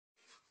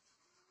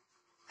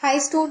Hi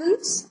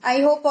students, I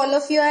hope all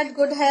of you had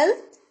good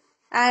health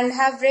and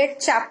have read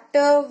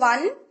chapter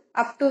 1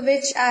 up to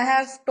which I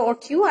have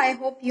taught you. I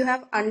hope you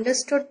have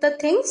understood the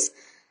things,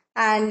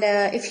 and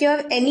if you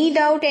have any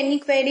doubt, any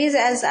queries,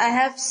 as I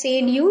have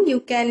said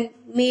you can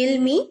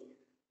mail me.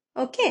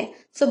 Okay,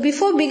 so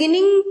before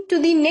beginning to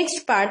the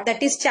next part,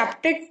 that is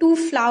chapter 2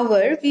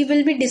 flower, we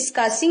will be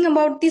discussing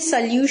about the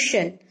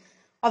solution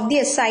of the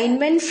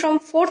assignment from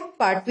fourth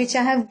part which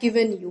I have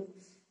given you.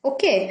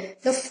 Okay,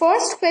 the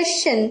first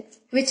question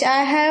which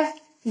I have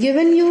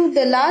given you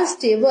the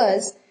last day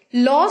was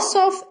loss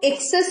of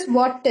excess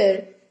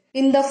water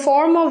in the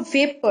form of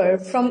vapor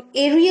from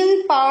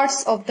aerial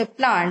parts of the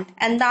plant,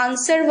 and the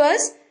answer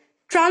was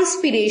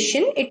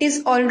transpiration. It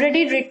is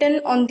already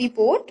written on the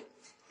board.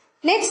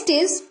 Next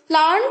is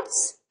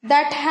plants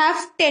that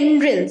have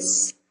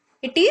tendrils.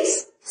 It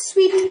is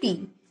sweet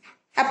pea.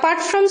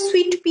 Apart from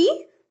sweet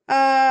pea,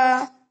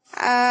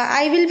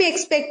 I will be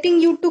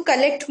expecting you to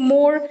collect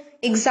more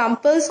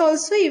examples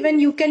also.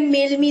 Even you can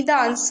mail me the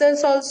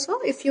answers also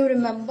if you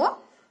remember.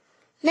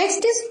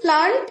 Next is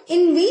plant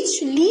in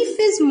which leaf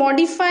is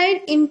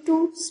modified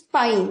into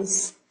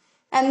spines,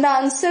 and the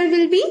answer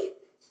will be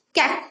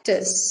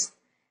cactus.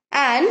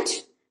 And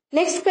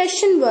next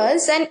question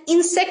was an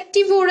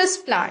insectivorous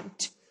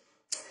plant.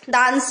 The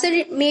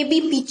answer may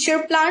be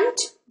pitcher plant.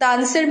 The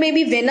answer may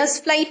be Venus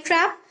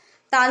flytrap.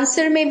 The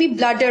answer may be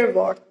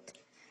bladderwort.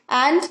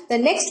 And the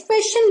next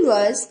question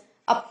was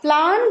a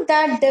plant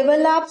that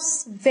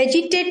develops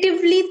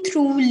vegetatively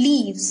through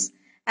leaves.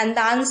 And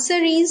the answer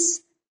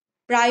is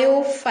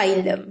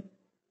bryophyllum.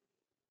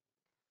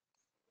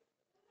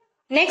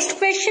 Next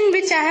question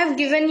which I have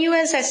given you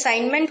as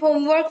assignment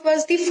homework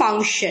was the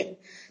function.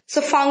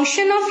 So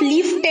function of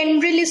leaf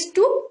tendril is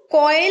to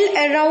coil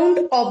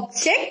around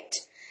object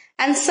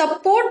and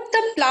support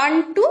the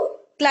plant to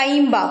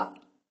climb up.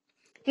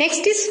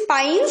 Next is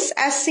spines,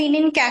 as seen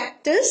in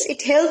cactus.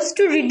 It helps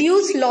to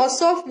reduce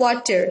loss of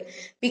water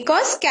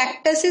because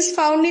cactus is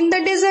found in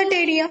the desert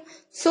area.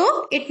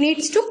 So it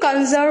needs to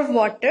conserve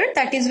water.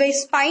 That is why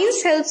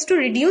spines helps to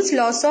reduce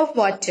loss of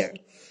water.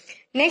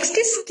 Next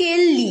is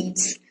scale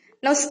leaves.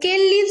 Now scale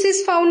leaves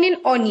is found in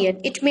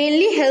onion. It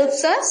mainly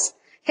helps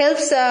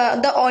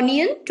the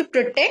onion to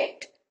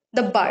protect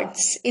the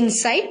buds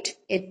inside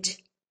it.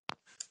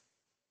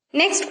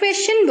 Next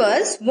question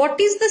was,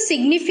 what is the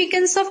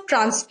significance of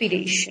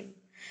transpiration?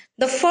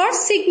 The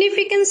first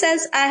significance,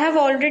 as I have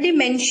already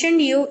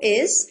mentioned you,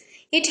 is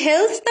it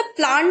helps the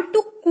plant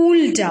to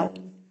cool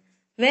down.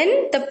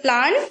 When the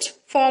plant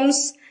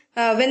forms,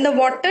 when the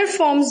water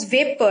forms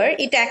vapor,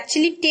 it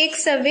actually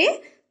takes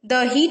away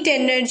the heat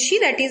energy,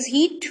 that is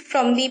heat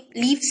from the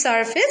leaf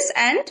surface,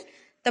 and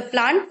the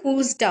plant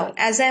cools down,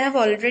 as I have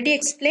already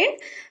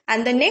explained.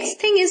 And the next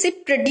thing is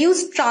it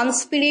produces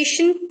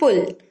transpiration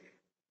pull.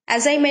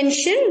 As I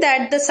mentioned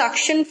that the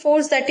suction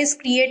force that is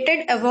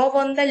created above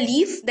on the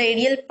leaf, the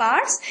aerial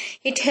parts,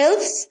 it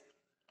helps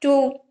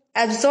to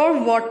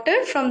absorb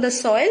water from the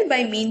soil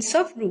by means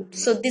of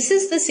roots. So this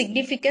is the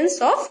significance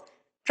of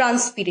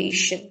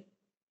transpiration.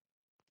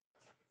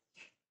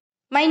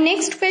 My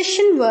next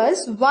question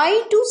was,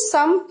 why do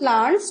some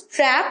plants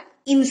trap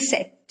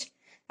insect?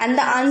 And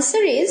the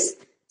answer is,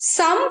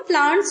 some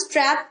plants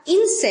trap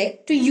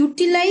insect to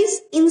utilize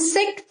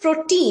insect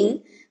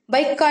protein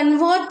by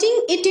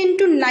converting it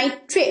into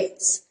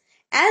nitrates,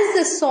 as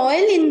the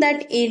soil in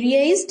that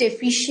area is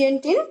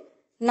deficient in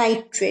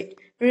nitrate.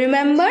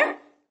 Remember,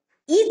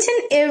 each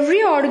and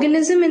every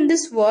organism in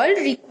this world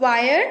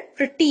require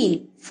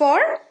protein for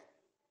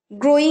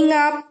growing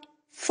up,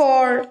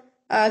 for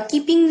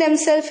keeping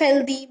themselves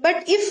healthy.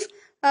 But if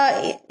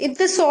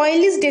the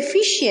soil is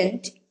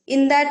deficient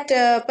in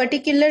that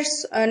particular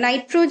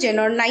nitrogen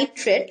or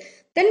nitrate,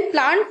 then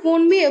plant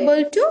won't be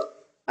able to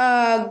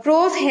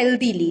grow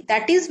healthily.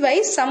 That is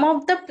why some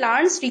of the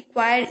plants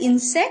require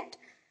insect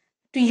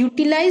to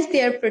utilize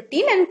their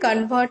protein and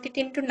convert it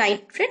into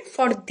nitrate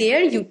for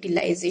their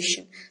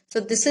utilization.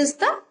 So this is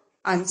the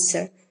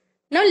answer.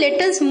 Now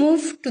let us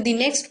move to the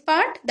next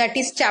part, that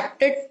is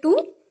chapter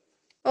 2.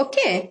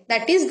 Okay,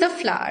 that is the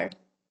flower.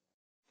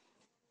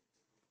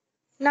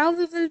 Now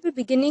we will be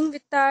beginning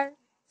with our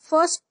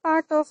first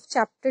part of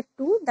chapter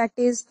 2, that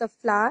is the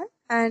flower.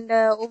 And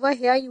over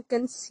here you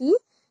can see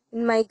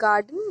in my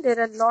garden there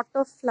are a lot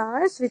of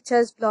flowers which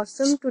has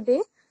blossomed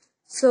today.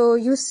 So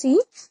you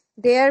see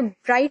they are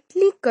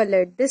brightly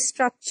colored. These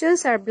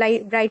structures are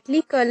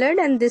brightly colored,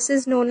 and this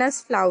is known as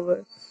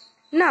flower.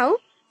 Now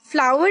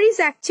flower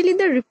is actually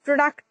the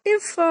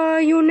reproductive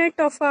unit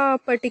of a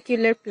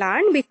particular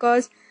plant,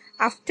 because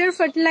after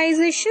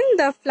fertilization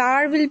the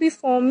flower will be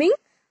forming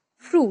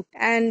fruit,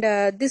 and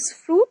this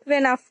fruit,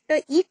 when after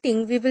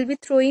eating we will be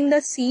throwing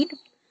the seed,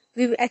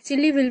 we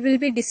will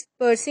be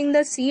dispersing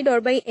the seed, or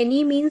by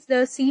any means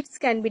the seeds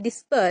can be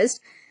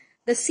dispersed.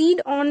 The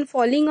seed on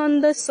falling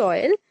on the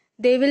soil,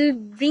 they will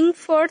bring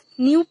forth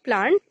new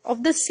plant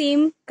of the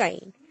same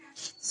kind.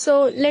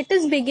 So let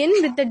us begin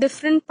with the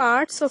different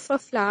parts of a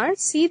flower.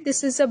 See,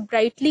 this is a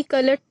brightly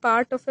colored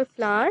part of a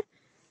flower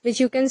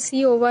which you can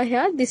see over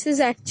here. This is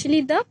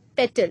actually the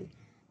petal.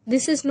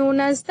 This is known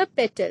as the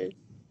petal.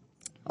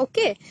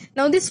 Okay,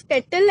 now this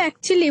petal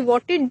actually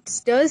what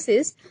it does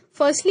is,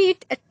 firstly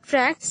it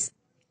attracts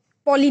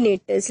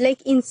pollinators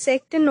like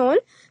insect and all,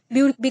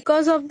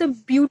 because of the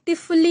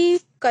beautifully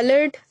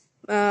colored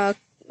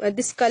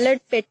this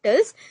colored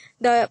petals,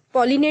 the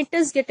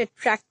pollinators get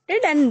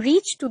attracted and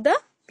reach to the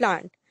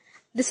plant.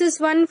 This is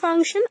one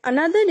function.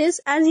 Another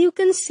is, as you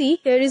can see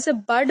here is a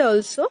bud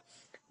also.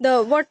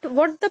 The what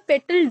the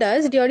petal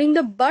does during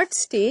the bud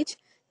stage,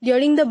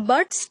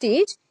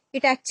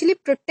 it actually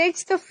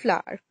protects the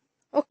flower.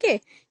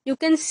 Okay, you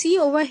can see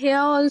over here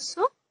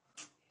also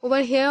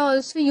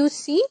you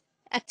see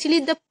actually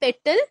the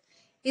petal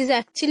is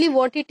actually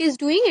what it is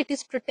doing, it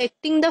is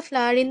protecting the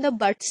flower in the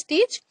bud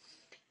stage.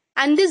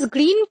 And this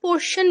green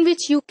portion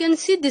which you can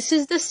see, this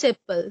is the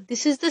sepal.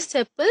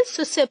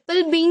 So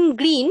sepal being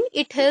green,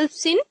 it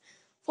helps in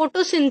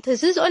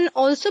photosynthesis and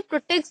also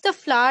protects the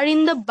flower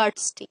in the bud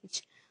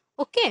stage.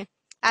 Okay,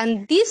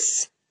 and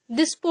this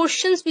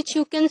portions which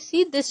you can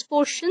see, this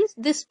portion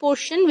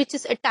which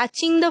is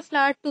attaching the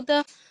flower to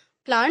the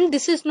plant,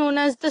 this is known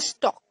as the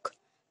stalk.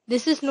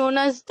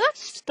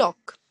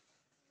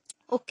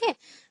 Okay,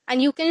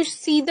 and you can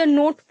see the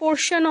node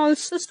portion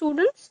also,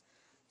 students.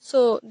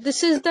 So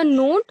this is the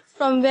node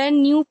from where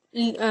new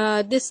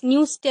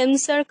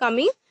stems are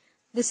coming.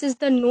 And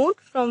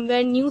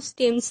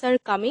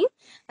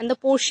the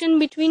portion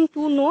between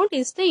two nodes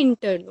is the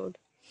internode.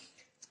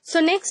 So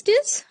next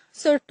is,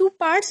 so two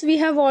parts we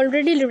have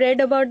already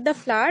read about the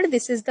flower.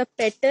 This is the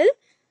petal.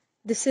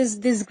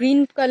 This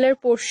green color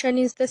portion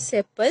is the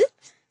sepal,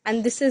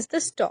 and this is the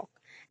stalk.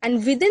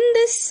 And within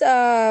this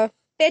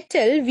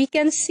petal, we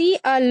can see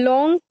a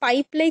long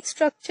pipe-like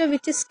structure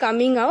which is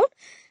coming out.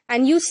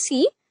 And you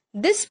see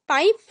this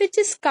pipe which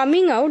is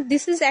coming out,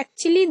 this is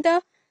actually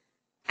the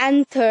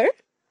anther.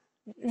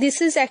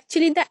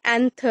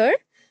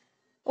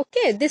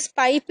 Okay, this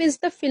pipe is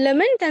the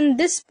filament and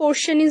this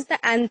portion is the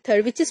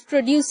anther, which is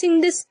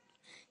producing this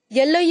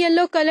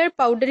yellow color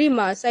powdery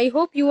mass. I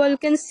hope you all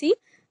can see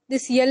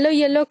this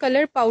yellow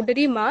color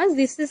powdery mass.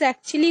 This is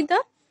actually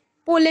the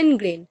pollen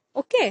grain.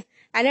 Okay,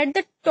 and at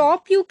the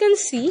top you can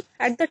see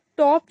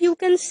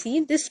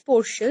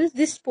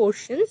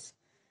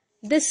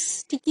this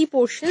sticky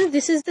portion,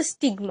 this is the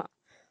stigma.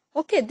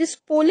 Okay, this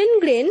pollen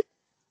grain,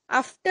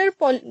 after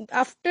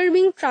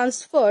being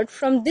transferred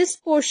from this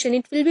portion,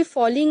 it will be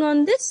falling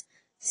on this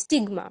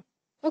stigma.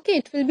 Okay,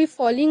 it will be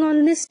falling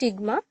on this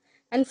stigma,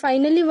 and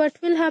finally what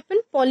will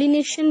happen?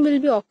 Pollination will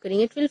be occurring.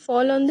 It will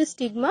fall on the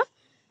stigma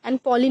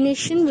and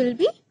pollination will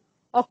be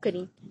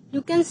occurring.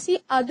 You can see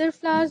other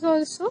flowers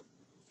also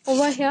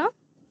over here.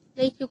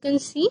 Like you can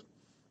see,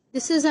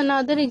 this is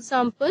another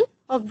example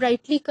of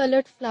brightly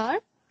colored flower.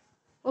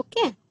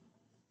 Okay,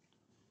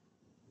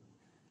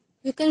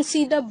 you can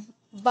see the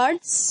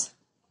buds.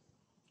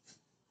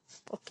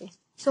 Okay,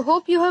 so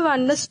hope you have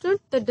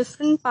understood the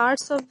different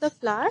parts of the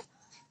flower.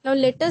 Now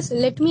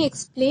let me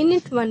explain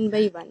it one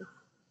by one.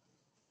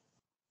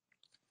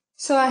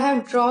 So I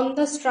have drawn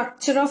the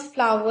structure of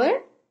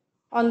flower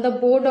on the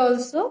board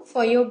also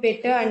for your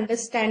better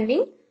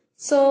understanding.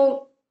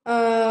 So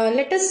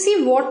let us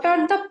see what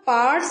are the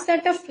parts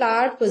that a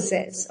flower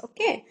possess.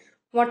 Okay,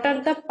 what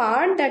are the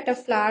parts that a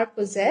flower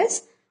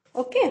possess?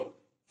 Okay,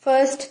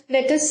 first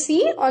let us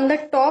see on the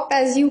top.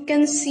 As you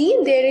can see,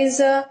 there is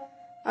a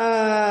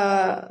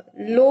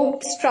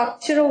lobed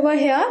structure over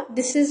here.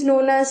 This is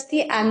known as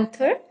the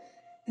anther.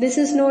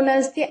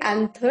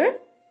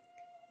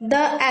 The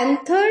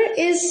anther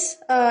is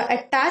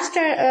attached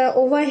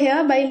over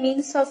here by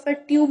means of a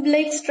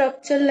tube-like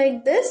structure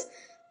like this.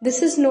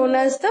 This is known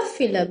as the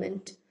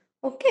filament.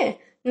 Okay.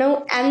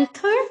 Now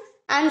anther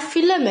and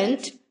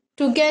filament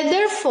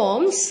together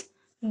forms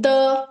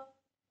the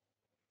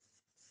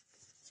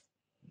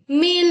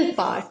male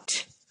part.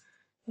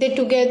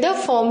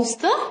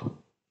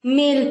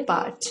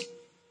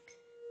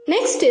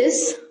 Next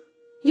is,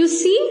 you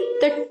see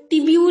the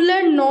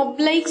tubular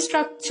knob-like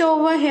structure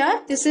over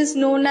here. This is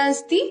known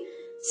as the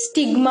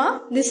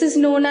stigma.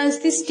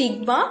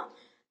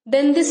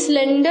 Then this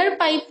slender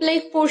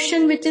pipe-like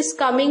portion which is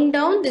coming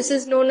down, this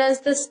is known as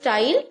the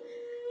style.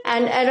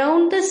 And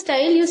around the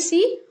style, you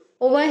see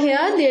over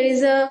here there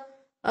is a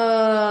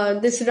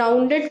this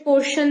rounded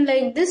portion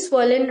like this,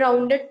 swollen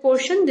rounded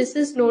portion. This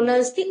is known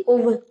as the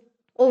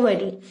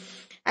ovary.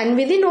 And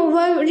within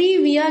ovary,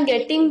 we are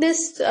getting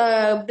this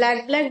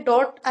black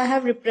dot. I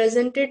have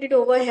represented it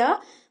over here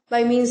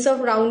by means of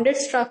rounded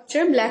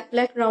structure,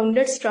 black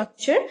rounded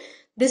structure.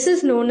 This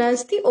is known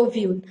as the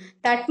ovule.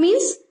 That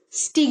means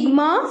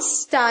stigma,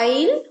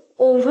 style,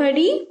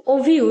 ovary,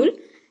 ovule.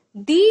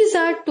 These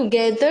are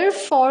together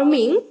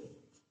forming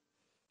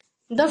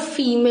the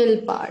female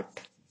part.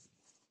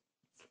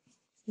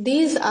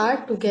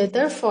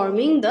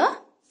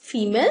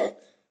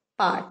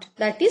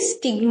 That is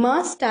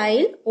stigma,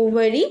 style,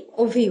 ovary,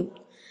 ovule.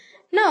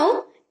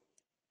 Now,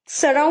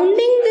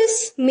 surrounding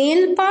this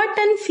male part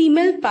and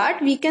female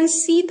part, we can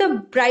see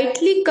the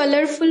brightly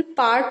colorful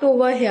part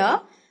over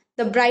here.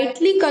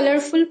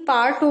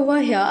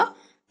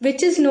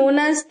 which is known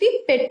as the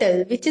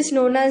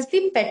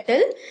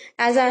petal,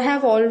 as I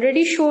have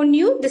already shown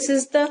you. This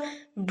is the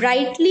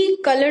brightly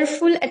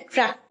colorful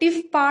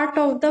attractive part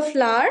of the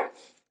flower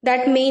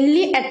that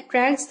mainly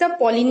attracts the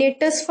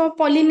pollinators for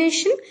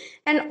pollination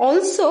and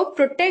also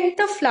protect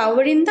the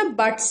flower in the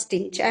bud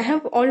stage. I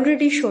have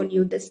already shown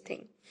you this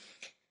thing.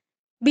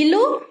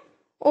 Below,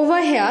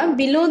 over here,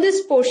 below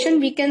this portion,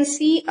 we can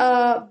see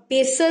a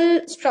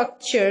basal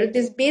structure,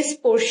 this base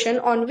portion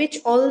on which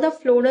all the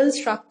floral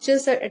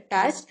structures are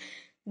attached.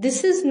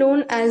 This is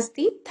known as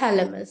the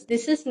thalamus.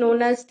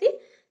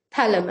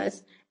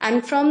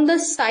 And from the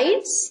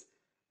sides,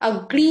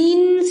 a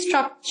green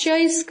structure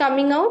is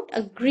coming out.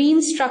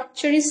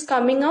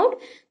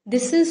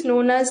 This is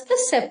known as the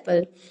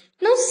sepal.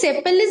 Now,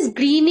 sepal is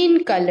green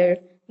in color.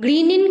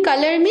 Green in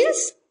color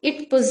means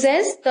it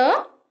possesses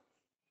the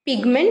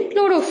pigment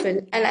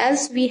chlorophyll, and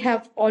as we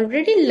have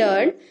already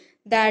learned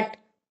that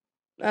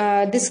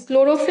this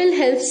chlorophyll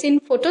helps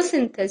in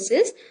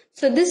photosynthesis,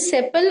 so this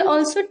sepal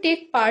also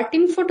take part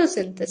in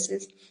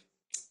photosynthesis,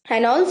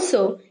 and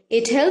also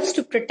it helps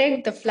to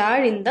protect the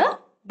flower in the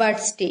bud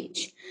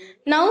stage.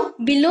 Now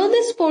below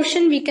this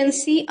portion we can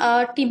see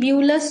a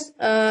tubulous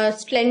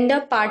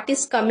slender part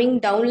is coming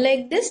down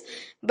like this,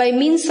 by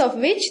means of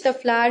which the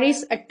flower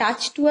is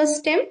attached to a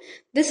stem.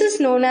 This is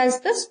known as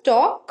the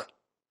stalk,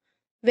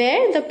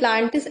 where the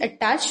plant is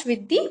attached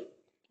with the,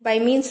 by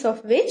means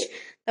of which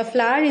the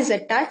flower is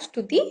attached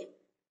to the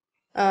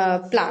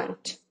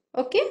plant.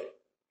 Okay.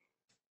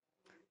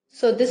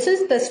 So this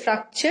is the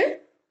structure,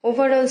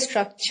 overall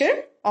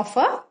structure of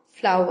a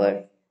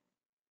flower.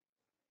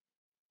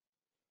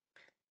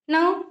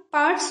 Now,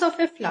 parts of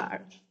a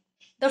flower.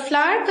 The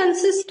flower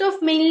consists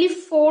of mainly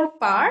 4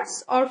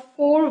 parts or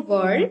 4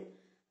 whorls.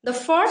 The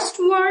first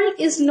whorl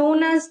is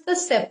known as the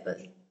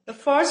sepal.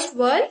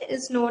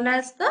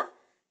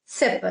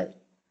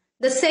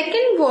 The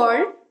second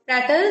whorl,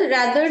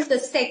 rather the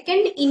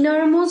second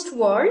innermost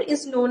whorl,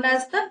 is known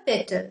as the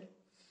petal.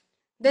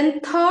 Then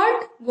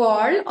third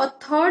whorl or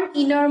third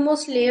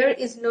innermost layer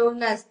is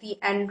known as the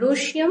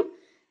androecium.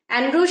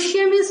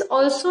 Androecium is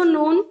also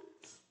known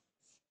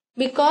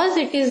because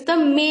it is the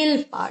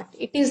male part.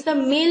 It is the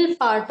male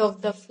part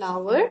of the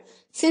flower,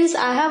 since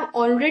I have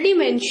already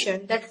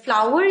mentioned that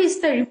flower is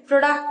the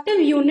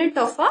reproductive unit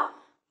of a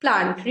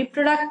plant.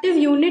 Reproductive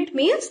unit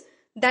means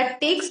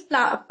that takes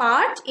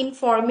part in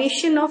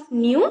formation of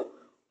new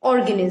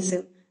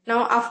organism.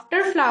 Now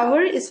after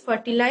flower is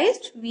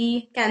fertilized,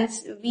 we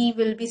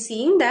will be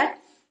seeing that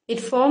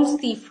it forms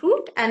the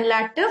fruit and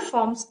later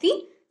forms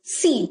the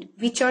seed,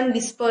 which on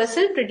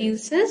dispersal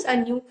produces a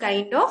new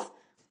kind of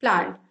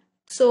plant.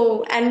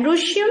 So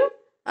androecium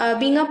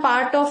being a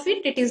part of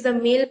it, it is the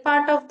male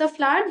part of the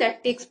flower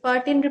that takes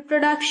part in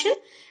reproduction,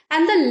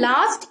 and the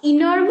last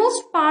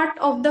innermost part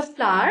of the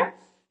flower,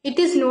 it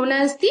is known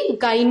as the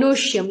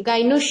gynoecium.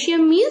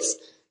 Gynoecium means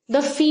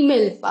the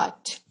female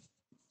part.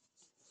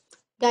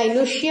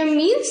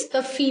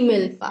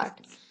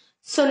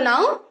 So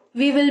now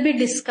we will be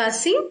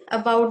discussing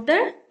about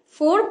the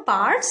 4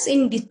 parts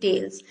in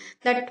details,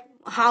 that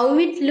how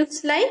it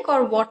looks like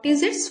or what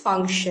is its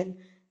function.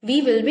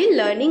 We will be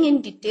learning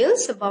in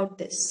details about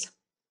this.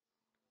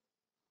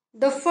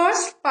 The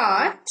first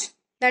part,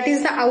 that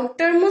is the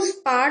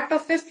outermost part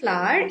of a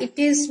flower, it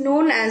is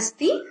known as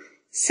the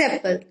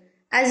sepal.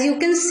 As you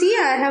can see,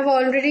 I have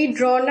already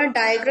drawn a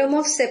diagram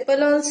of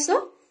sepal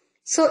also.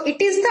 So it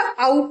is the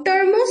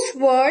outermost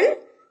whorl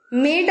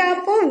made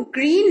up of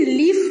green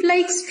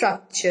leaf-like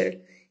structure.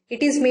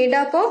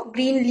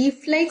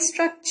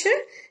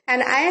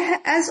 And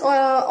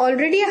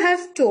already I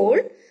have told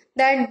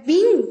that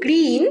being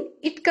green,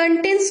 it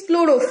contains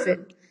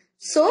chlorophyll.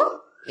 So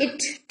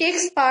it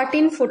takes part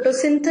in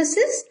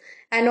photosynthesis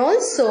and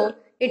also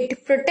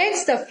it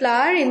protects the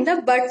flower in the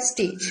bud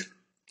stage.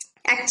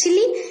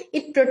 Actually,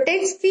 it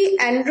protects the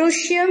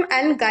androecium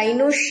and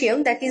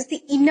gynoecium, that is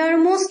the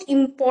innermost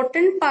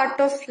important part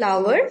of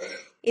flower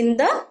in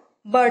the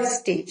bud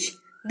stage.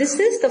 This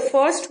is the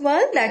first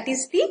whorl, that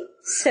is the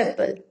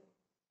sepal.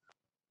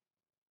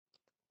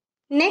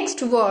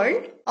 Next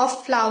whorl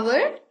of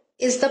flower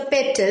is the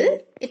petal.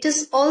 It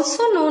is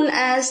also known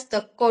as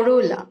the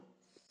corolla.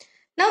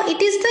 Now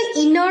it is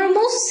the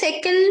innermost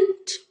second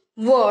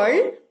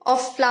whorl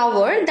of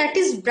flower that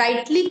is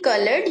brightly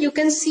colored. You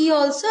can see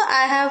also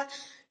I have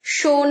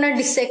shown a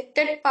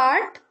dissected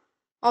part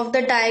of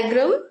the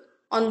diagram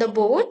on the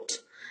board.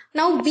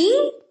 Now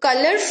being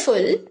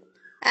colorful,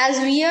 as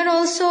we are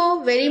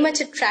also very much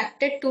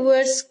attracted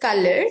towards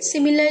color,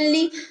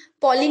 similarly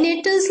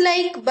pollinators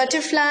like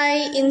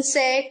butterfly,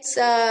 insects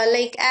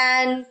like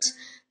ant,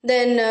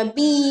 then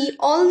bee,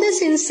 all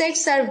these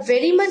insects are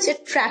very much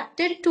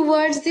attracted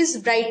towards these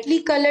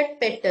brightly colored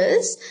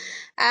petals,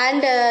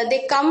 and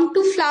they come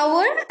to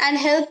flower and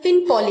help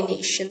in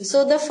pollination.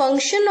 So the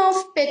function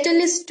of petal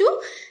is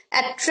to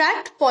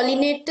attract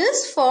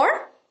pollinators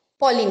for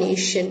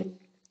pollination,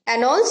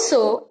 and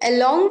also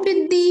along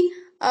with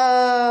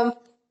the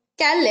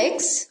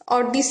calyx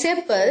or the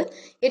sepal,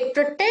 it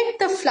protects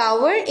the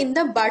flower in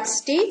the bud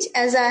stage.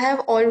 As I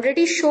have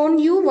already shown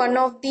you one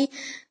of the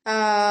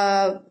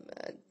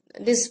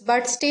this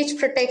bud stage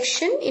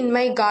protection in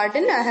my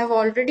garden. I have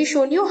already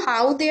shown you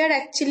how they are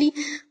actually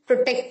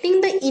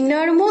protecting the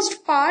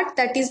innermost part,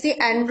 that is the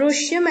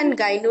androecium and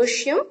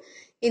gynoecium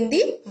in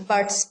the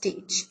bud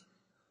stage.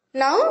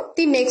 Now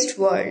the next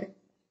word.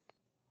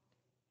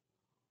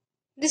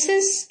 This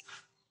is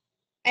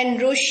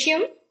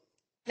androecium,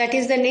 that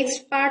is the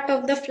next part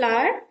of the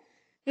flower.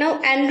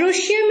 Now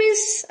androecium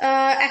is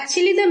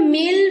actually the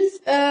male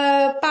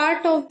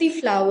part of the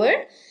flower.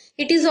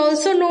 It is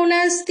also known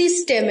as the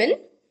stamen.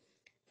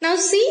 Now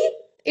see,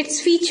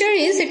 its feature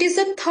is it is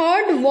the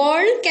third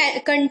whorl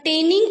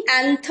containing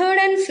anther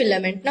and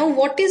filament. Now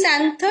what is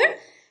anther?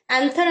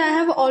 Anther, I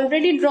have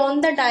already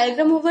drawn the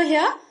diagram over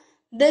here.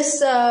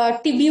 This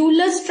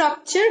tubular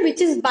structure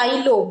which is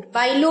bilobed.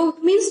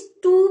 Bilobed means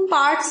two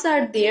parts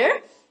are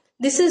there.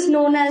 This is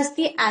known as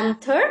the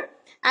anther,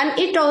 and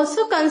it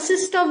also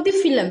consists of the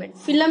filament.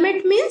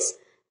 Filament means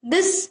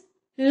this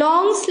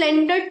long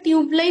slender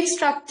tube-like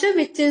structure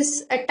which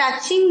is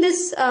attaching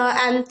this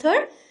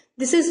anther.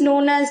 This is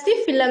known as the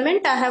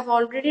filament. I have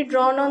already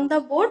drawn on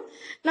the board.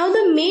 Now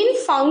the main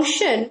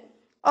function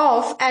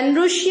of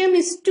androecium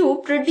is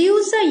to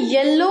produce a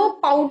yellow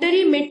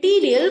powdery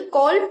material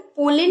called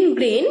pollen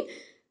grain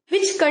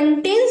which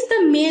contains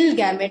the male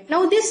gamete.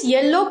 Now this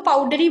yellow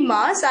powdery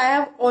mass I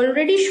have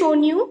already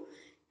shown you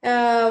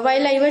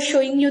while I was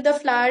showing you the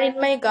flower in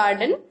my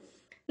garden.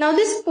 Now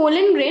this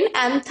pollen grain,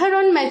 anther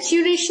on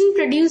maturation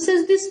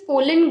produces this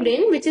pollen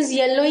grain which is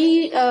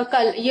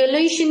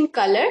yellowish in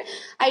color.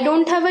 I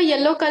don't have a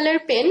yellow color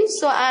pen,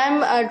 so I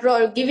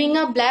am giving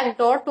a black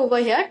dot over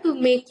here to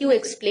make you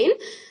explain.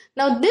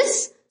 Now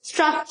this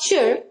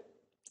structure,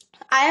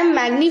 I am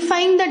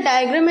magnifying the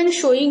diagram and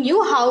showing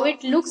you how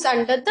it looks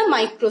under the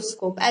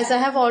microscope. As I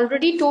have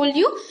already told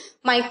you,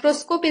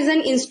 microscope is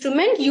an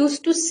instrument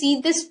used to see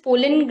this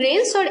pollen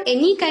grains or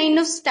any kind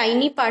of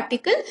tiny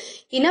particle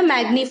in a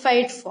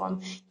magnified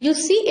form. You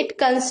see, it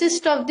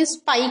consists of this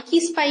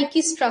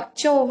spiky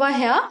structure over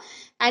here,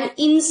 and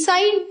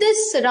inside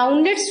this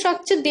rounded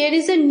structure there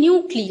is a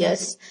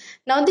nucleus.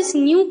 Now this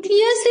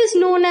nucleus is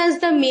known as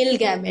the male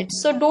gamete.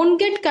 So don't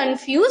get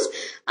confused.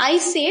 I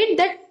said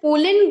that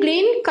pollen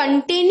grain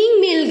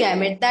containing male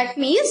gamete. That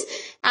means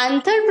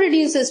anther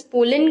produces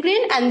pollen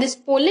grain, and this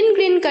pollen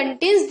grain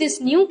contains this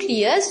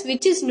nucleus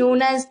which is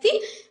known as the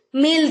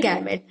male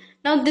gamete.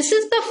 Now this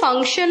is the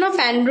function of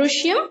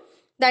androecium,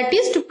 that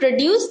is to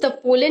produce the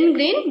pollen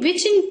grain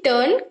which in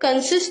turn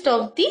consists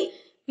of the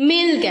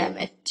male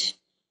gamete.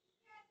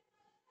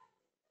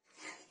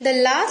 The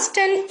last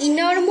and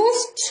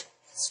innermost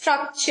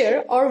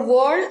structure or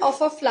whorl of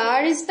a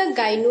flower is the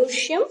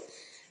gynoecium.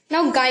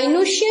 Now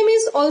gynoecium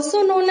is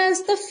also known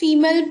as the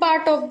female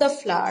part of the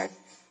flower.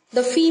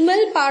 The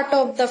female part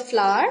of the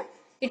flower,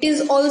 it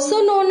is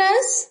also known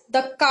as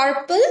the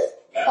carpel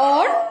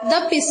or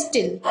the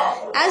pistil.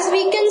 As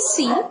we can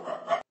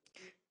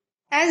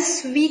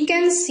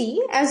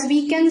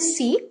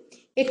see,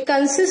 it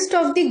consists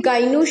of the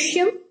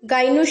gynoecium.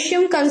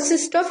 Gynoecium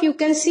consists of, you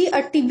can see,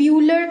 a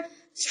tubular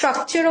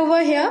structure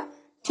over here.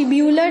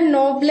 Tubular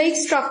knob-like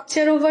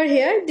structure over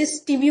here.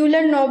 This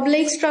tubular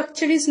knob-like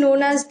structure is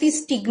known as the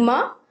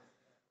stigma.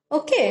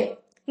 Okay.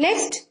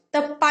 Next,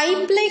 the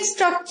pipe-like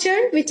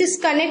structure which is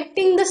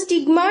connecting the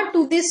stigma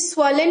to this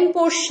swollen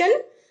portion.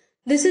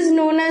 This is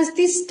known as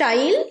the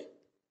style.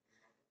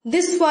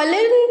 This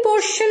swollen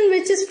portion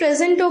which is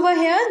present over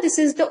here, this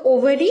is the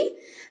ovary.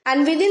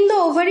 And within the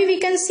ovary we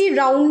can see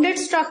rounded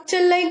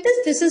structure like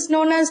this. This is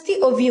known as the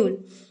ovule.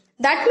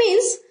 That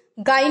means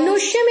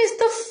gynoecium is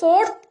the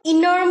fourth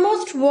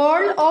innermost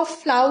whorl of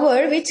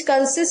flower which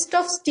consists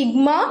of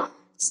stigma,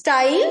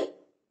 style,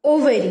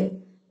 ovary.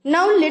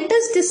 Now let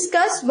us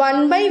discuss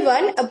one by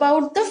one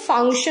about the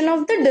function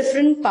of the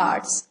different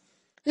parts.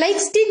 Like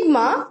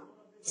stigma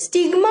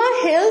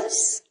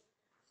helps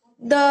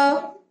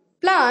the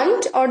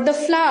plant or the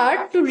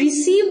flower to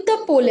receive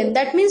the pollen.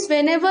 That means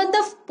whenever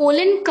the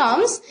pollen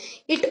comes,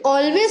 it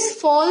always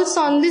falls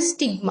on the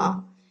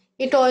stigma.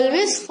 It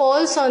always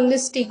falls on the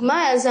stigma,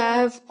 as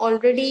I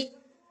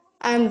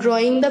am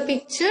drawing the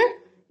picture.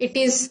 It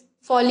is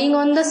falling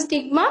on the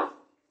stigma.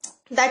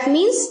 That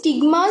means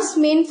stigma's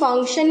main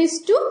function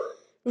is to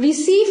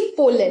receive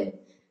pollen.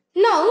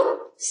 Now,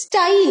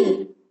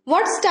 style.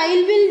 What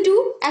style will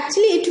do?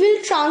 Actually, it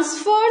will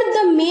transfer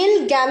the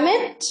male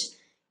gamete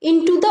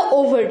into the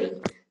ovary.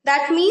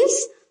 That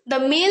means the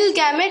male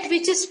gamete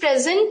which is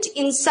present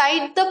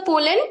inside the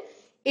pollen,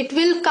 it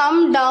will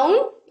come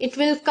down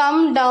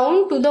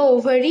to the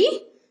ovary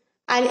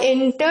and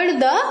enter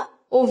the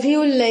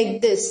ovule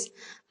like this.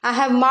 I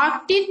have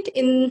marked it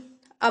in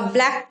a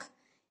black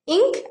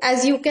ink.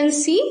 As you can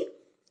see,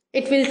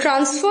 it will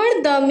transfer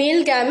the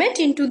male gamete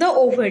into the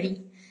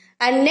ovary.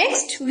 And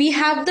next we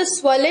have the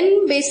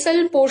swollen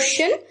basal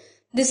portion.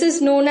 This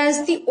is known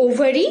as the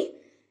ovary.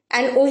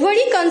 An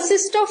ovary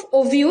consists of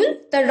ovule,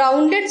 the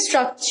rounded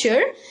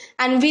structure,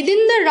 and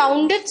within the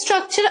rounded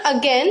structure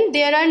again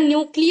there are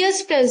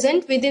nucleus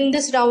present within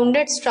this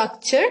rounded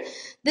structure.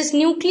 This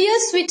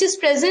nucleus which is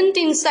present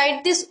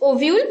inside this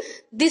ovule,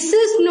 this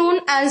is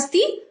known as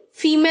the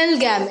female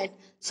gamete.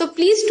 So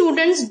please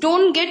students,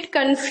 don't get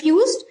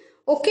confused.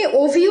 Okay,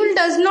 ovule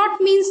does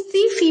not mean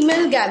the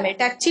female gamete.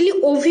 Actually,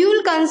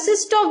 ovule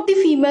consists of the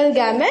female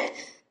gamete,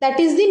 that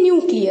is the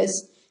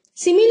nucleus.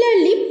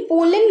 Similarly,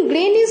 pollen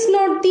grain is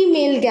not the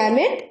male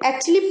gamete.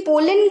 Actually,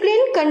 pollen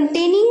grain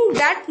containing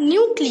that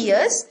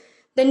nucleus,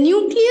 the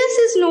nucleus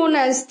is known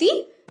as the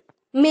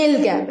male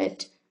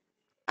gamete.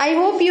 I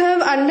hope you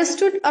have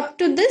understood up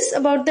to this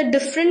about the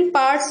different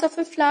parts of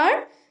a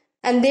flower,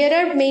 and there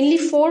are mainly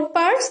 4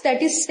 parts,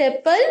 that is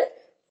sepal,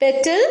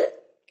 petal,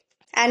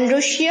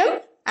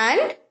 androecium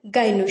and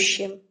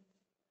gynoecium.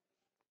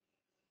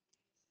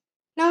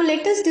 Now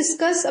let us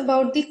discuss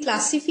about the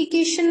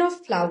classification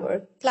of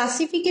flower.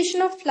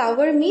 Classification of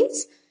flower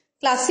means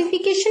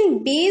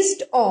classification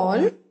based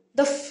on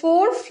the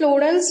 4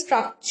 floral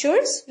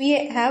structures we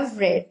have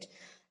read.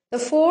 The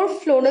 4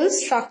 floral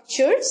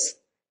structures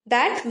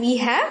that we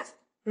have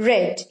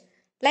read.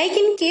 Like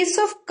in case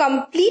of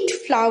complete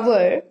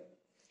flower,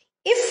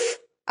 if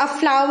a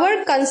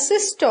flower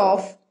consists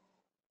of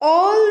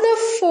all the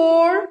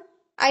 4,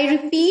 I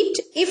repeat,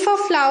 if a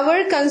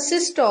flower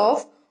consists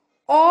of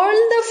all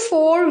the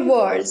 4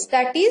 words,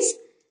 that is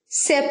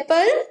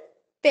sepal,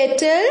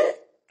 petal,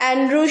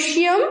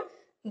 androecium,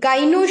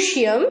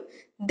 gynoecium,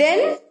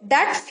 then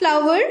that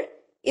flower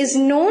is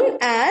known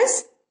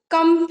as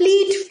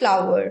complete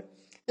flower.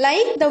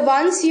 Like the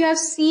ones you have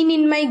seen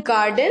in my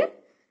garden,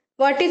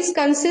 what it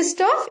consists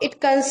of? It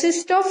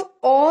consists of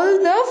all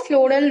the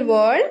floral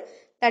world,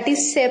 that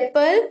is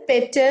sepal,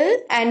 petal,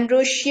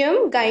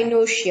 androecium,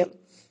 gynoecium.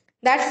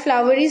 That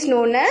flower is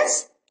known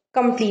as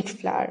complete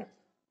flower.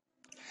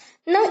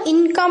 Now,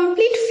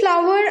 incomplete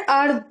flower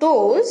are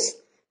those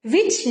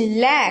which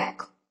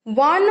lack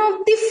one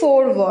of the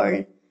 4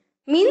 words.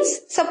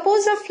 Means,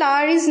 suppose a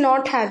flower is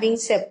not having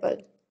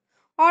sepal,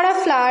 or a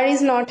flower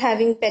is not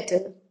having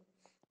petal,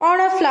 or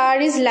a flower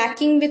is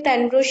lacking with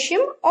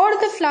androecium, or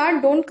the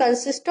flower don't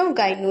consist of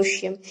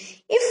gynoecium.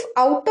 If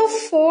out of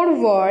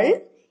 4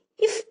 words,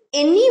 if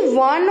any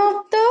one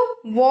of the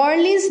word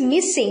is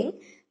missing,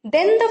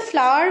 then the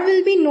flower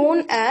will be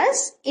known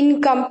as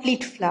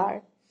incomplete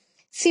flower.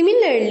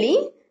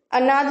 Similarly,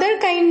 another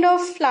kind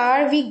of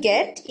flower we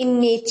get in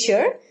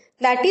nature,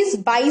 that is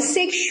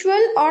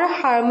bisexual or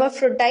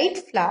hermaphrodite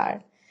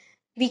flower.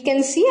 We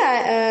can see,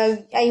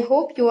 I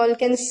hope you all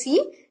can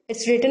see,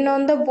 it's written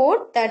on the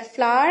board that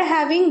flower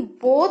having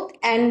both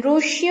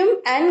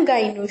androecium and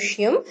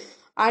gynoecium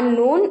are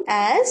known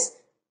as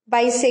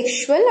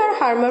bisexual or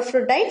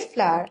hermaphrodite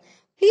flower.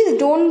 Please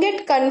don't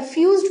get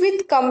confused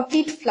with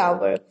complete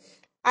flower.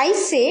 I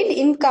said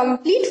in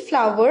complete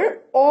flower,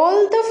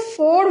 all the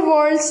 4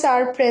 words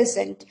are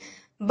present.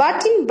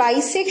 But in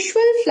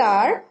bisexual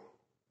flower,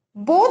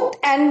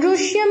 both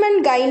androecium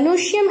and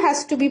gynoecium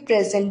has to be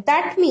present.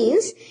 That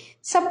means,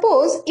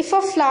 suppose if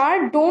a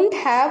flower don't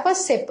have a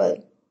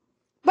sepal,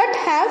 but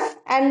have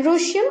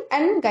androecium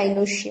and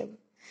gynoecium,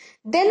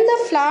 then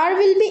the flower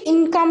will be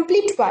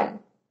incomplete one.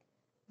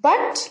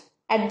 But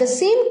at the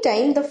same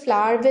time, the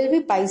flower will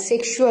be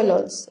bisexual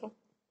also.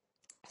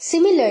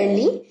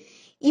 Similarly,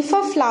 if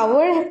a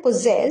flower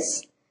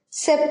possesses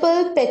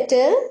sepal,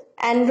 petal,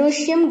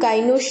 androecium,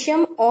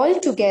 gynoecium all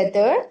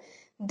together,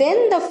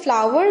 then the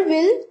flower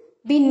will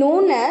be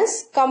known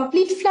as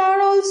complete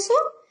flower also,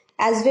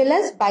 as well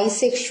as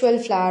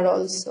bisexual flower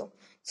also.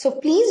 So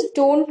please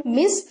don't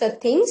miss the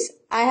things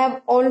I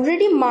have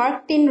already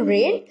marked in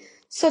red.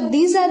 So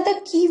these are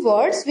the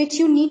keywords which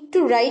you need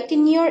to write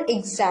in your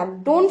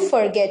exam. Don't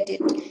forget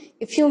it.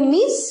 If you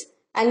miss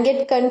and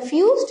get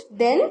confused,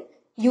 then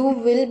you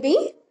will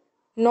be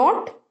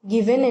not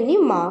given any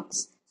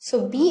marks.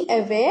 So be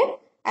aware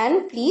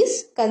and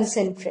please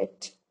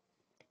concentrate.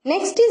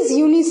 Next is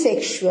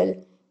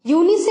unisexual.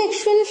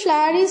 Unisexual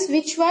flower is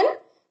which one?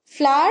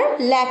 Flower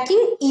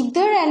lacking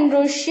either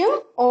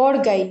androecium or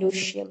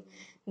gynoecium.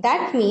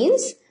 That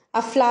means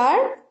a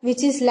flower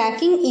which is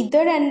lacking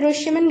either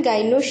androecium and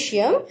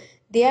gynoecium,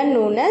 they are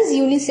known as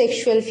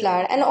unisexual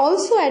flower, and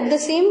also at the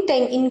same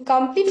time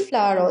incomplete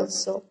flower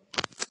also.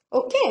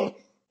 Okay,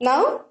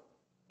 now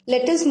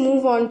let us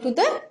move on to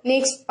the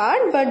next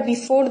part, but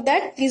before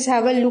that please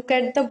have a look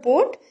at the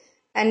board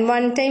and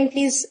one time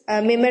please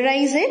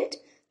memorize it.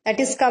 That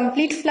is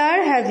complete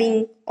flower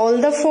having all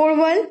the 4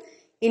 words,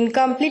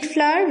 incomplete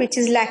flower which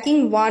is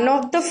lacking one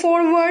of the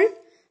 4 words,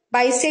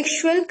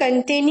 bisexual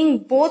containing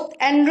both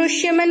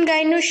androecium and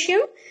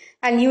gynoecium,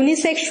 and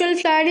unisexual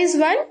flower is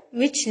one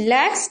which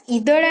lacks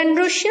either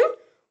androecium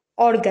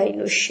or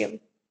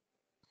gynoecium.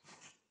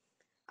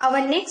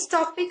 Our next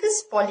topic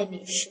is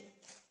pollination.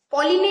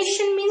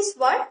 Pollination means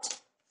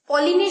what?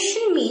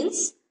 Pollination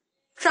means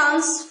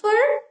transfer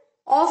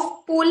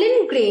of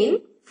pollen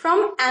grain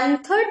from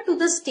anther to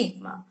the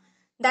stigma.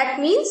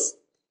 That means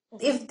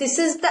if this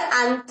is the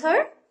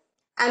anther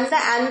and the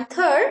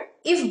anther,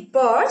 if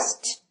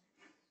burst,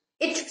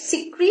 it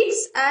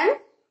secretes and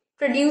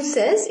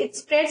produces, it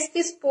spreads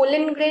this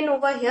pollen grain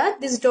over here.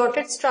 This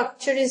dotted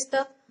structure is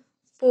the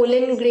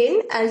pollen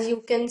grain, as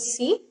you can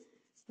see.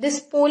 This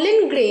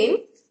pollen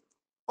grain,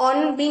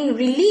 on being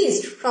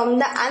released from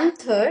the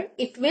anther,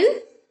 it will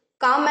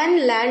come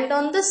and land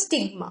on the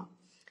stigma.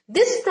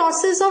 This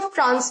process of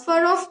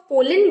transfer of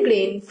pollen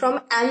grain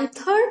from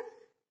anther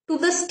to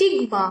the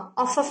stigma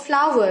of a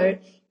flower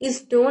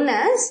is known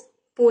as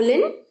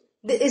pollination.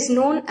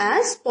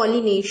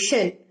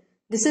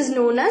 This is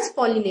known as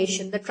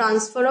pollination. The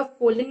transfer of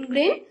pollen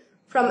grain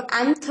from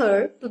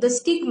anther to the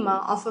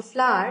stigma of a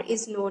flower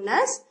is known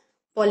as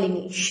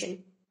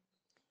pollination.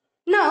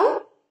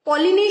 Now,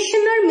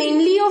 pollination are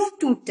mainly of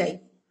two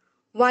types.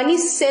 One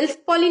is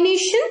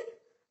self-pollination,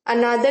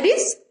 another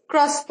is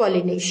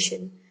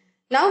cross-pollination.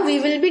 Now, we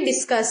will be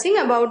discussing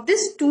about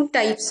these two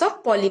types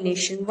of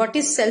pollination. What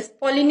is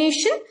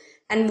self-pollination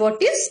and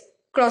what is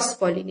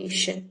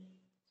cross-pollination?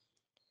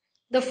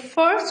 The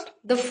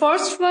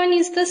first one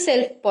is the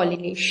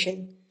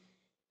self-pollination.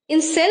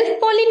 In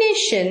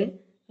self-pollination,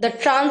 the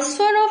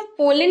transfer of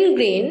pollen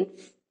grain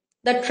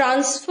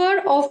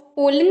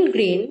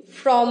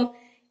from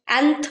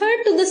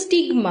anther to the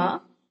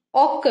stigma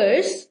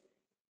occurs.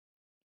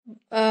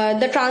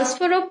 The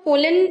transfer of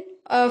pollen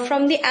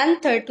from the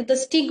anther to the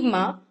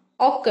stigma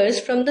occurs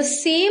from the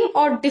same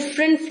or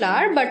different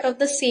flower but of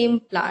the same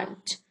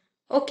plant.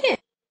 Okay.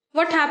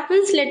 What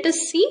happens? Let us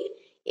see.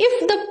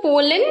 If the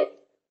pollen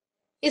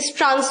is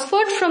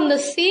transferred from the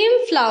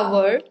same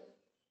flower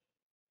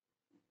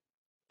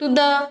to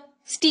the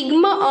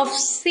stigma of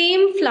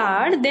same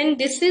flower, then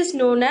this is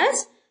known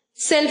as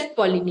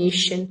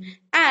self-pollination.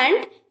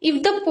 And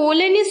if the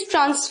pollen is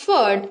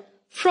transferred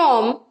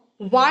from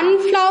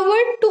one flower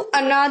to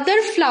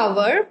another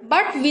flower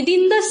but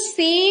within the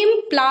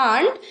same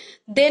plant,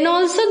 then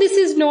also this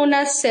is known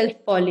as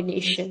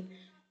self-pollination.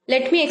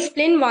 Let me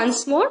explain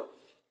once more.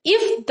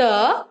 If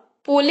the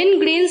pollen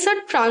grains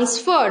are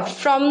transferred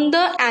from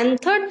the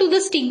anther to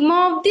the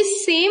stigma of the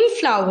same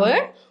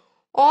flower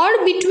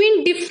or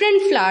between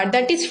different flower,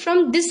 that is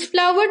from this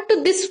flower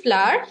to this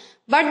flower,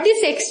 but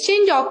this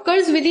exchange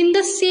occurs within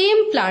the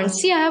same plant.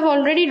 See, I have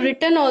already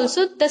written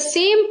also the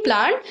same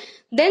plant,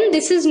 then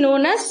this is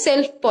known as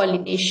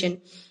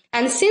self-pollination.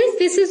 And since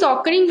this is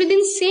occurring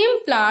within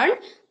same plant,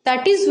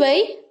 that is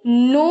why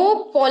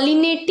no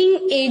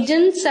pollinating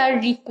agents are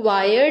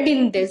required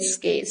in this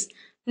case.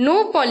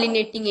 No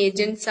pollinating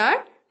agents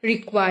are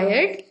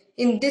required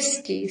in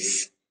this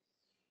case.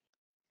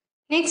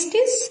 Next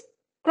is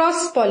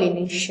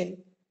cross-pollination.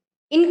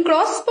 In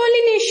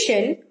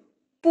cross-pollination,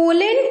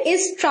 pollen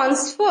is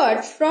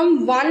transferred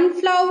from one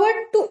flower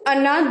to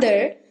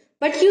another,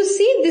 but you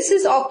see this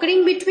is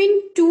occurring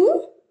between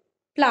two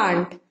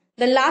plants.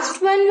 The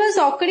last one was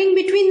occurring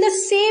between the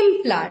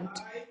same plant.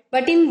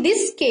 But in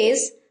this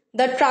case,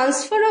 the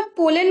transfer of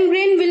pollen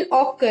grain will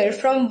occur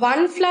from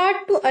one flower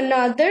to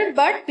another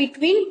but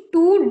between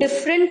two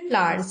different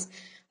plants.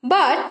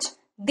 But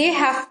they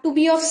have to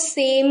be of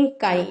same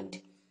kind.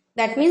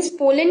 That means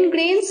pollen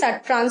grains are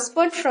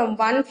transferred from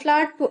one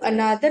flower to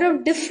another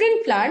of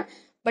different plant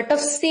but of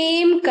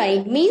same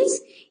kind. Means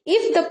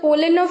if the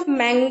pollen of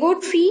mango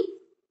tree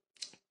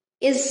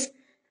is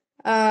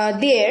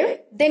there,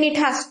 then it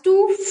has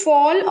to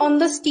fall on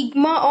the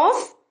stigma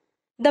of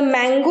the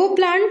mango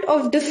plant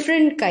of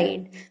different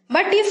kind.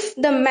 But if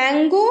the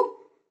mango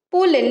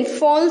pollen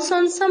falls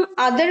on some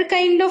other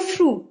kind of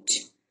fruit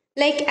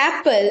like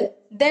apple,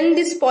 then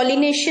this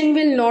pollination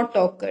will not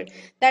occur.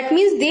 That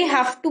means they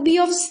have to be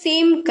of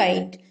same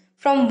kind.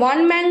 From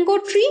one mango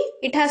tree,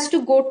 it has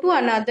to go to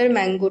another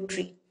mango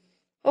tree.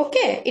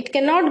 Okay, it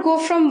cannot go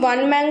from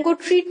one mango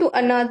tree to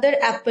another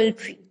apple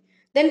tree.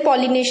 Then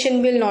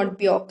pollination will not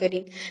be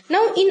occurring.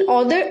 Now, in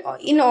order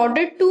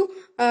to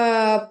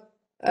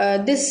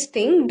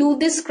do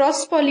this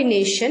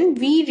cross-pollination,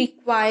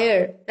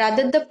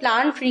 the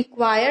plant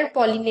require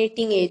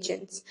pollinating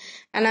agents.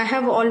 And I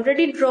have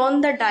already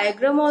drawn the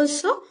diagram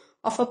also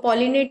of a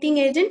pollinating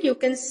agent. You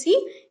can see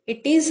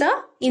it is a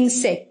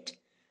insect.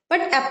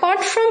 But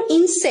apart from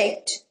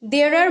insect,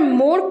 there are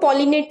more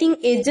pollinating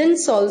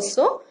agents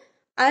also.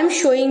 I am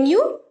showing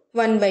you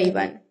one by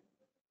one.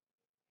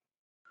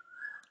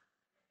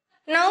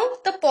 Now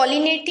the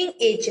pollinating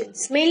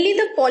agents. Mainly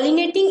the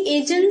pollinating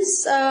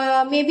agents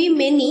may be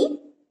many,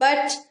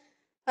 but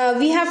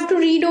we have to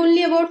read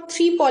only about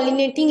 3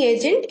 pollinating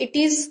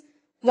agents.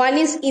 One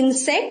is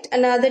insect,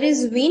 another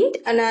is wind,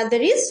 another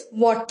is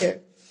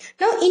water.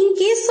 Now in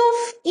case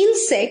of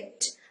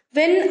insect,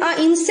 when an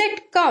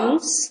insect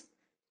comes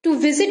to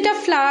visit a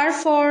flower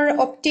for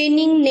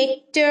obtaining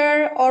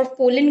nectar or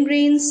pollen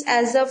grains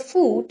as a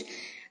food,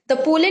 the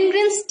pollen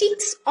grain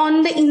sticks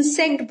on the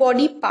insect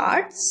body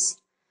parts.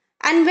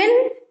 And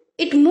when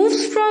it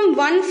moves from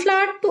one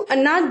flower to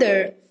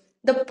another,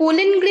 the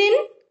pollen grain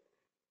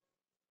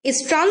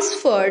is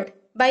transferred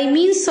by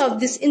means of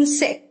this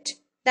insect.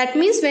 That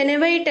means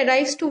whenever it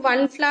arrives to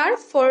one flower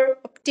for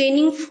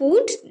obtaining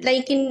food,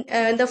 like in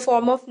the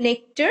form of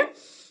nectar,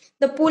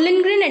 the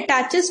pollen grain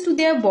attaches to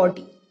their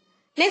body.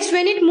 Next,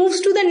 when it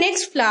moves to the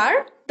next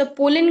flower, the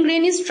pollen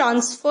grain is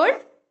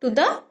transferred to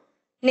the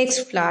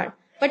next flower.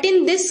 But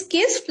in this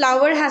case,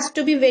 flower has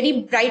to be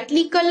very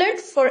brightly colored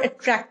for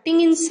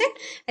attracting insect,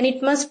 and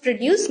it must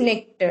produce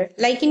nectar,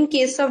 like in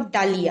case of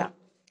dahlia.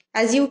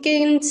 As you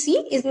can see,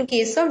 in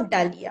case of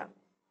dahlia.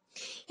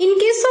 In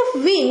case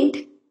of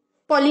wind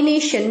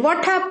pollination,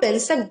 what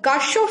happens? A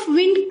gush of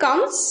wind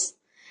comes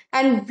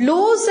and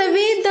blows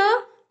away the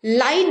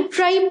light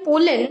dry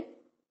pollen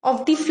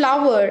of the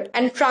flower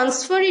and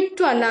transfer it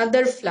to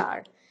another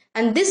flower,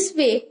 and this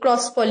way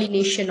cross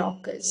pollination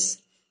occurs.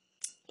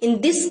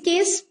 In this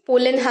case,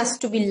 pollen has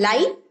to be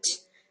light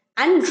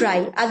and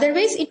dry,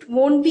 otherwise it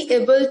won't be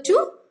able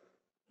to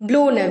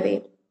blown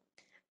away.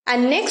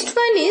 And next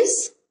one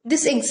is,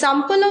 this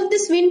example of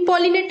this wind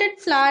pollinated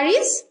flower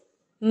is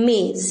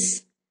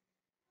maize.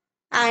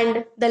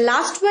 And the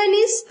last one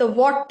is the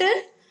water.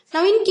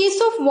 Now in case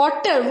of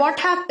water, what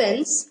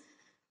happens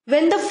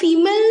when the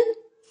female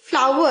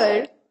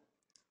flower,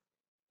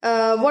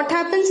 what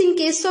happens in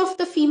case of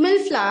the female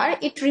flower,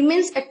 it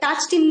remains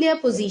attached in their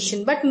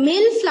position, but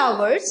male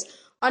flowers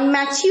on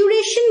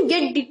maturation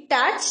get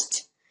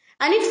detached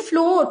and it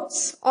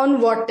floats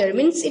on water,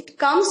 means it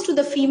comes to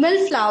the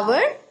female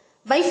flower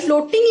by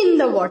floating in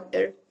the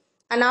water,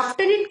 and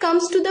after it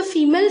comes to the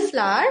female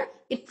flower,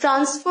 it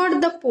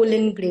transferred the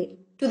pollen grain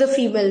to the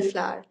female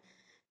flower.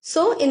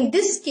 So in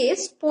this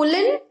case,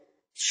 pollen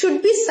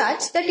should be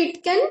such that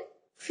it can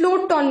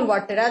float on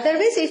water,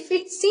 otherwise if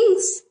it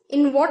sinks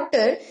in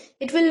water,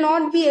 it will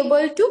not be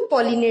able to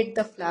pollinate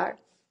the flower.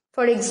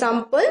 For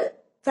example,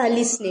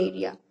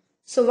 Vallisneria.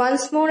 So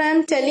once more I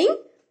am telling,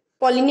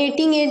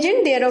 pollinating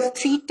agent, there are of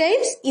 3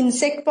 types.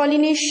 Insect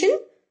pollination,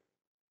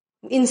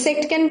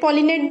 insect can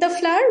pollinate the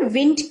flower,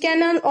 wind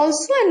can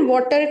also, and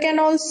water can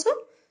also.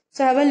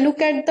 So have a look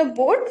at the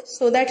board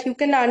so that you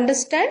can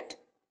understand.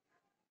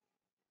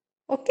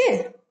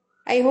 Okay,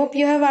 I hope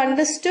you have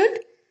understood.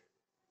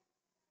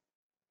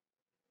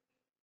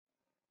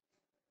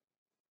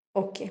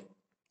 Okay,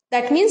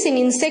 that means in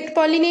insect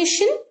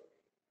pollination,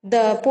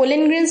 the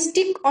pollen grains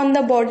stick on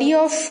the body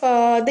of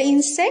the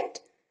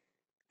insect,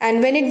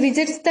 and when it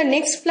visits the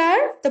next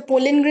flower, the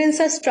pollen grains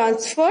are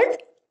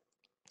transferred.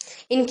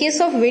 In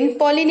case of wind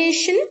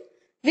pollination,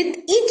 with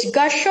each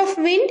gush of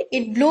wind,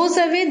 it blows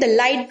away the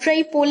light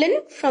dry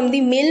pollen from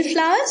the male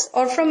flowers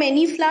or from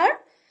any flower,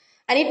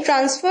 and it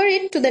transfers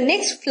it to the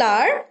next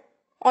flower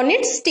on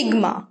its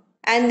stigma.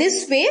 And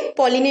this way,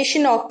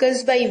 pollination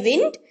occurs by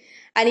wind.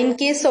 And in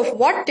case of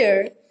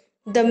water,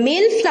 the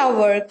male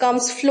flower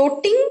comes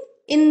floating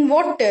in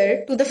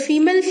water to the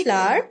female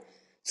flower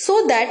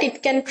so that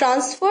it can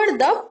transfer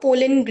the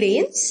pollen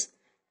grains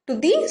to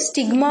the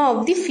stigma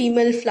of the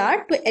female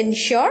flower to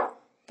ensure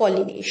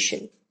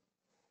pollination.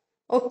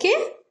 Okay,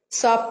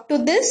 so up to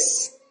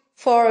this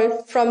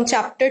from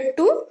chapter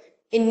 2.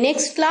 In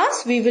next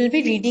class, we will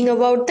be reading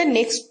about the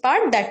next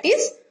part, that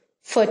is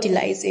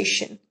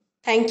fertilization.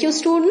 Thank you,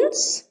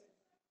 students.